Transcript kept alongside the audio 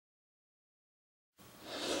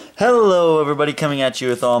Hello everybody, coming at you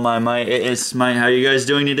with all my might. It is Smite. How you guys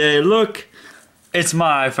doing today? Look, it's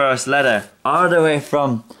my first letter, all the way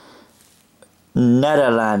from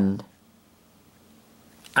Netherlands.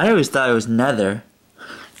 I always thought it was Nether,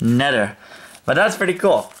 but that's pretty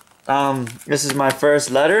cool. This is my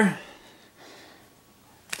first letter.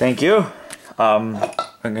 Thank you. I'm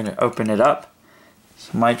gonna open it up.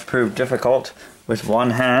 This might prove difficult with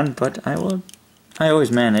one hand, but I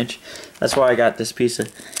always manage. That's why I got this piece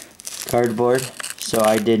of cardboard, so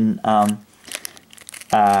I didn't cut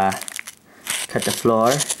the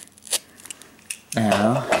floor.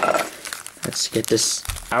 Now let's get this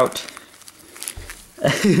out.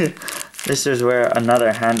 This is where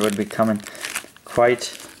another hand would be coming.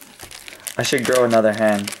 I should grow another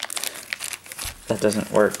hand. That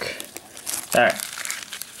doesn't work. Alright,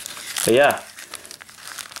 but yeah,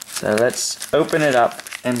 so let's open it up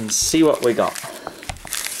and see what we got.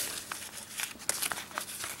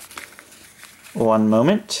 One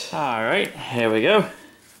moment. Alright, here we go.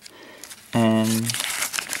 And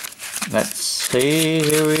let's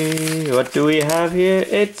see, what do we have here?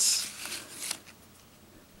 It's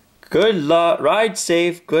good luck, ride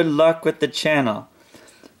safe, good luck with the channel.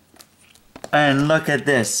 And look at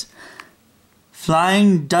this.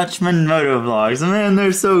 Flying Dutchman Motovlogs. Man,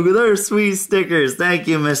 they're so good. They're sweet stickers. Thank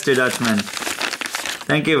you, Mr. Dutchman.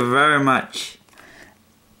 Thank you very much.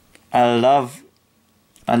 I love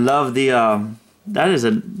the that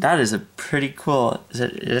is a pretty cool,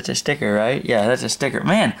 that's a sticker, right? Yeah, that's a sticker.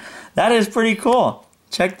 Man, that is pretty cool.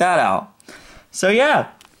 Check that out. So yeah,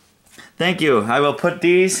 thank you. I will put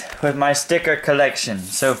these with my sticker collection.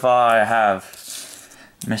 So far I have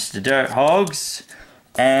Mr. Dirt Hogs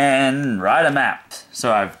and Ride a Map.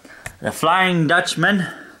 So I've the Flying Dutchman,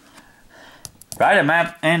 Ride a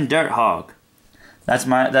Map, and Dirt Hog. That's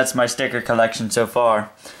my sticker collection so far.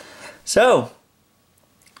 So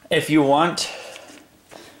if you want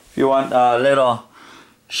a little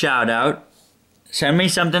shout out, send me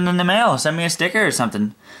something in the mail. Send me a sticker or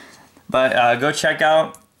something. But go check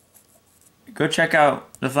out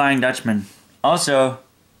the Flying Dutchman. Also,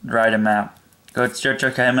 Ride a Map. Go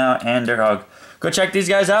check him out, and Dirt Hog. Go check these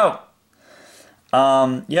guys out.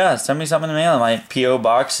 Yeah, send me something in the mail. My P.O.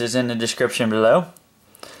 box is in the description below.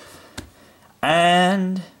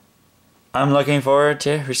 And I'm looking forward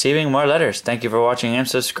to receiving more letters. Thank you for watching and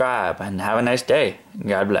subscribe, and have a nice day.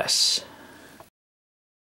 God bless.